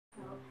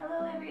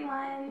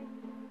everyone!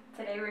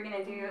 Today we're going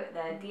to do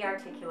the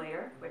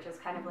De-Articulator, which is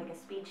kind of like a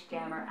speech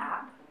jammer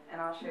app,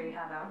 and I'll show you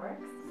how that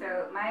works.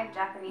 So my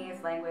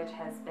Japanese language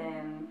has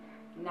been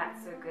not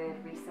so good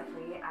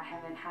recently. I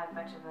haven't had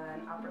much of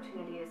an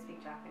opportunity to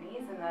speak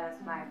Japanese, and that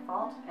is my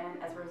fault,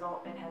 and as a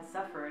result it has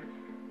suffered.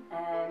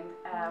 And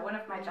one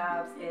of my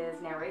jobs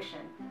is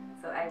narration,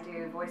 so I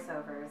do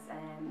voiceovers,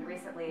 and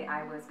recently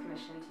I was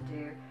commissioned to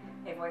do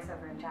a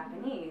voiceover in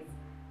Japanese,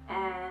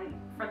 and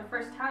for the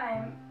first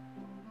time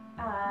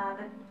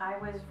I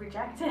was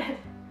rejected.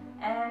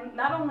 And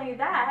not only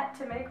that,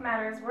 to make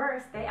matters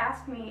worse, they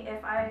asked me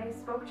if I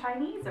spoke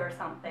Chinese or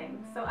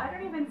something, so I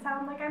don't even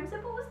sound like I'm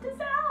supposed to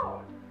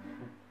sound.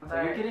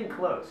 So you're getting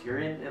close. You're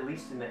at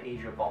least in the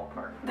Asia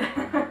ballpark.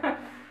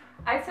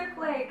 I took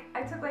like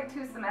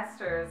 2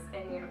 semesters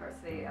in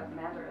University of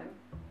Mandarin.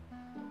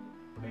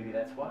 Maybe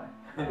that's why.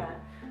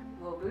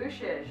 我不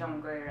是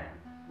中国人，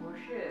我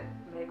是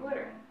美国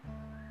人.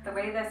 The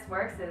way this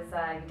works is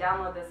you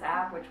download this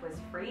app, which was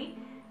free,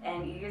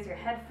 and you use your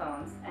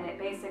headphones, and it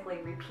basically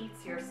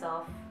repeats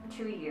yourself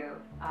to you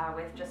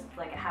with just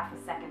like a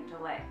half-a-second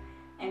delay.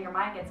 And your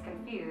mind gets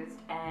confused,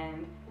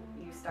 and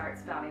you start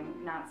spouting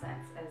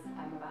nonsense, as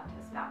I'm about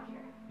to spout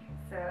here.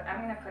 So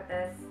I'm going to put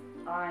this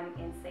on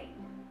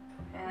Insane.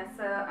 And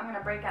so I'm going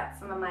to break out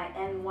some of my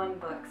N1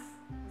 books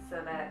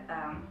so that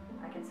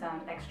I can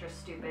sound extra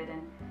stupid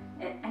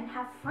and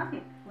have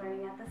fun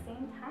learning at the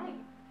same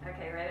time.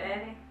 Okay,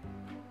 ready?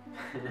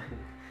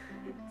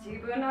 自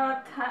分の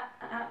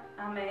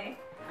ため、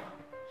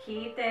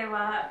ひいて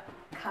は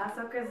家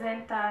族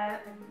全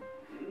体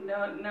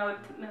の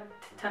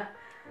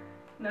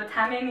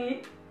ため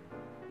に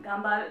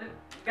頑張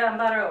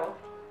ろ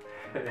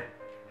う. This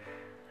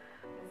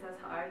is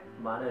hard.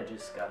 Mana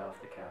just got off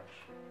the couch.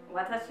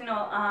 私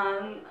の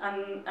案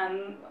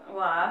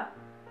は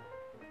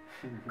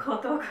こ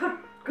と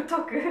ご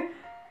とく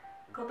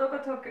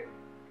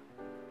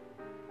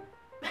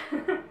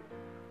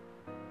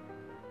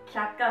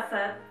却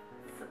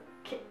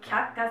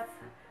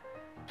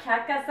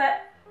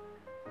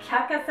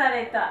下さ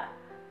れた。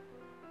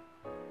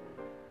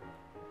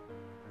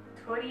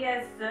とりあ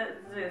えず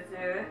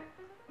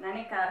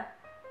何か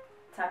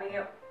食べ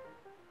よう。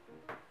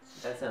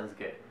 That sounds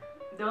good.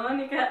 どう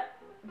にか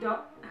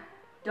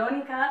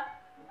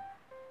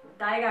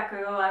大学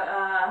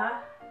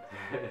は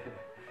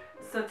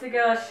卒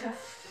業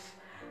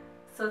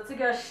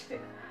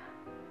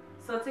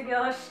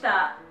し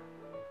た。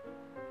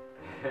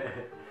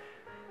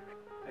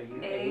Are you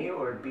A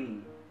or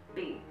B?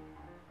 B.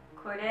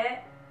 こ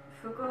れ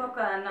福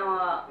岡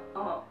の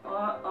お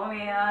土産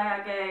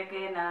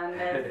なん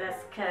で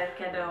す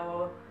け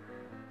ど、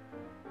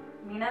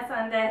皆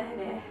さんで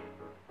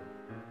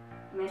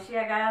召し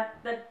上がっ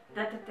てく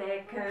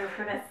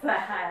ださ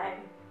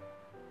い。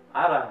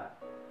あら、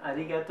あ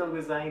りがとう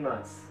ござい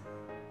ます。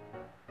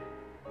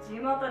地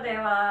元で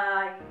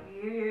は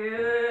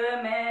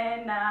有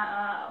名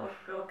なお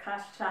菓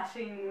子写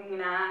真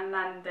な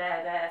んで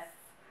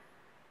す。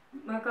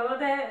向こう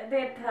で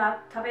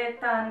食べ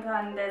た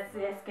んです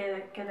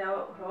け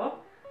ど、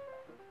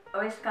美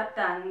味しかっ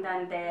たん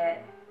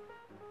で。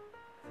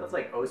Sounds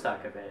like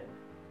Osaka then.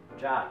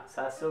 じゃあ、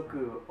早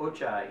速お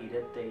茶入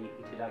れてい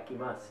ただき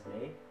ます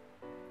ね。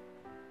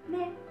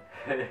ね。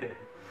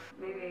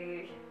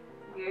Maybe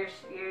you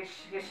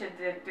should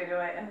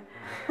do it.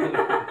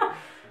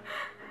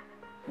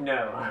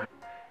 No.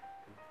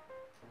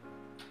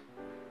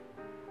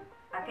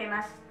 明け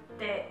まし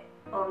て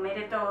おめ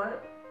でとう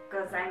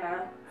ござい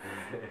ます。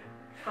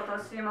今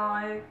年も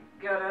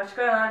よろし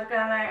くお願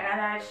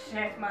いし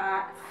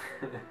ます。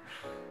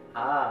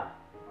あ、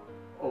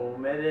お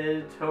め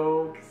で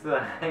とうござ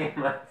い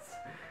ます。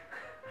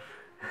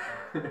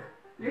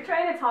You're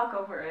trying to talk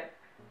over it.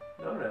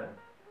 No, no.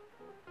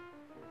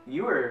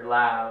 You were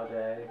loud,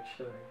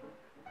 actually.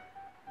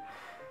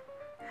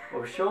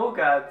 お正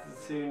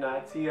月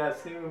夏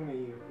休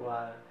み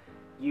は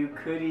ゆっ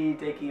くり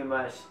でき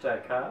ました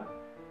か？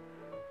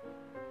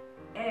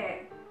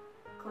ええ、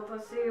今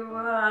年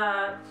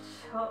は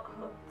ちょっ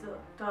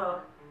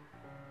と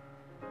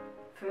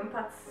奮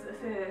発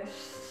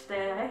し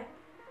て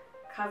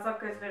家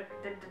族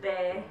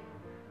で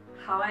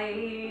ハワ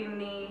イ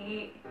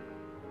に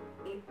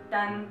行っ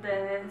たん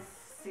で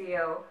す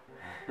よ。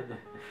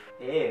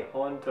ええ、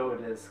本当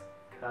です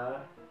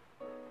か？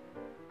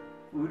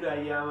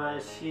羨ま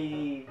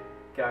しい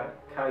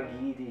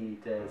限り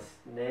で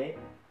すね。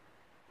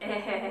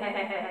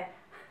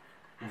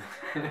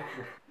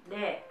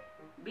で、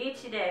ビー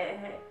チ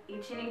で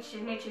一日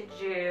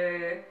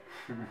中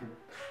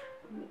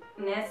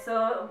寝そ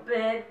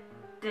べっ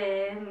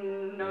て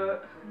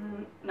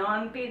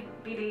のんび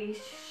り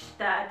し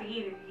た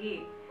り、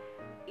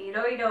い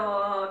ろい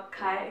ろ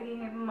買い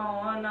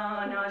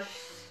物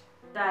し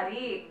た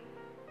り、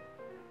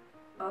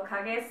お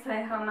かげ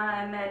さ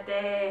ま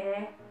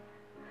で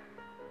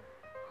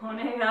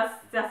骨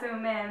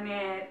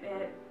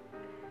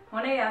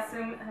休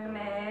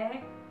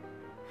め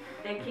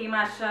でき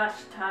まし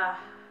た。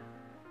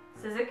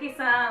鈴木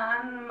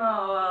さん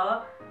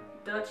も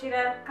どち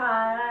ら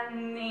か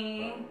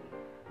に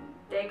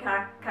出声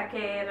か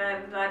けら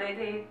れ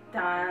て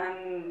た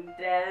ん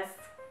です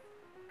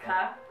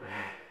か？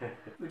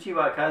うち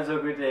は家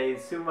族で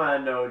妻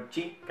の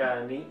実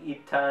家に行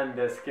ったん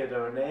ですけ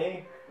ど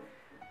ね。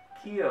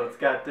気を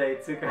使って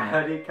使い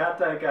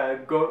方が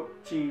ご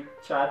ち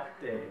ちゃっ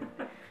て、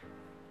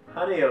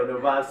羽を伸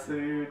ば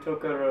すと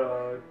こ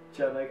ろ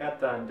じゃなかっ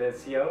たんで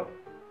すよ。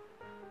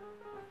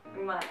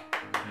うまい。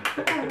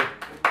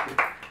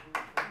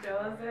上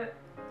手。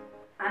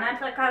あな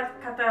た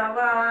方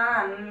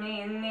は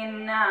み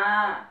ん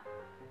な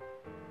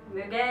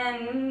無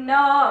限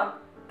の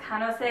可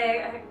能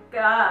性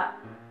が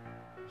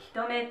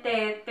認め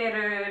てい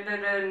る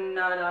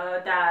の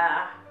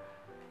だ。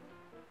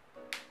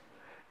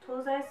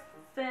東西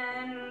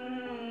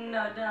線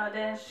の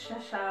電車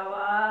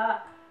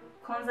は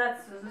混雑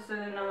す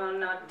る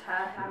の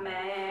た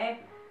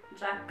め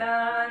若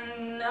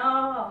干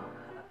の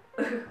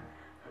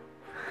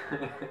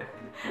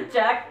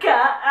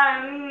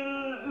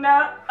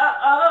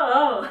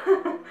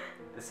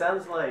This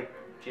sounds like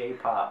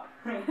J-pop.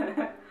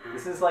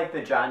 This is like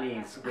the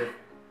Johnnies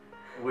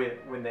with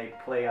when they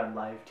play on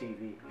live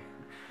TV.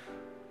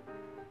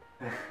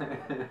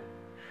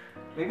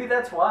 Maybe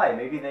that's why.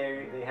 Maybe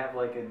they have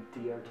like a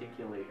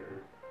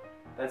de-articulator.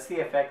 That's the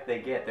effect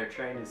they get. They're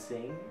trying to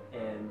sing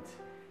and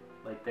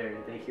like they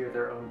hear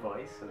their own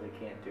voice, so they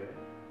can't do it.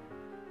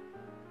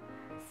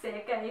 世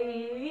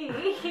界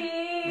一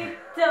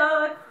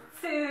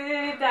つ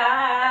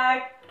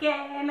だ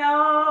け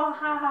の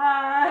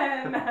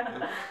花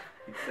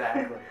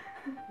Exactly.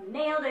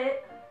 Nailed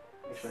it.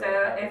 Actually, So I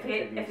have if a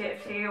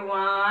if trivia you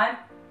want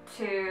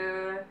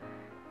to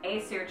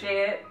ace your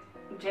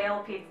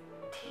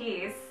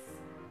JLPTs,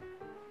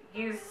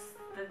 use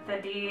the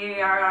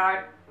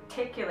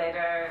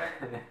De-Articulator.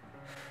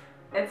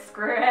 It's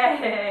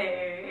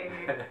great.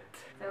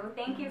 So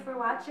thank you for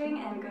watching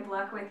and good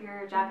luck with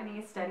your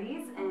Japanese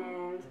studies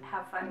and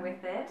have fun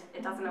with it.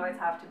 It doesn't always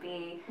have to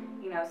be,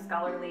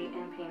 scholarly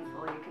and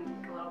painful. You can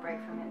take a little break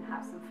from it and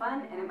have some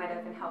fun, and it might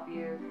even help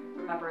you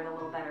remember it a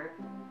little better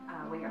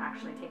when you're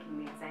actually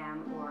taking the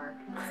exam or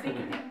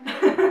speaking it.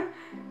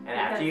 And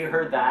after you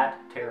heard that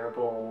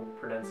terrible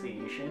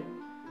pronunciation,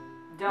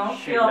 don't you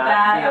should feel not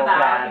bad feel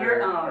about bad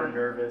your or own.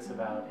 nervous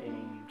about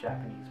any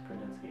Japanese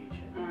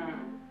pronunciation.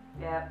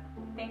 Yep.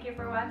 Thank you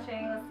for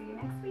watching. We'll see you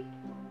next week.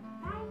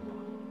 Bye.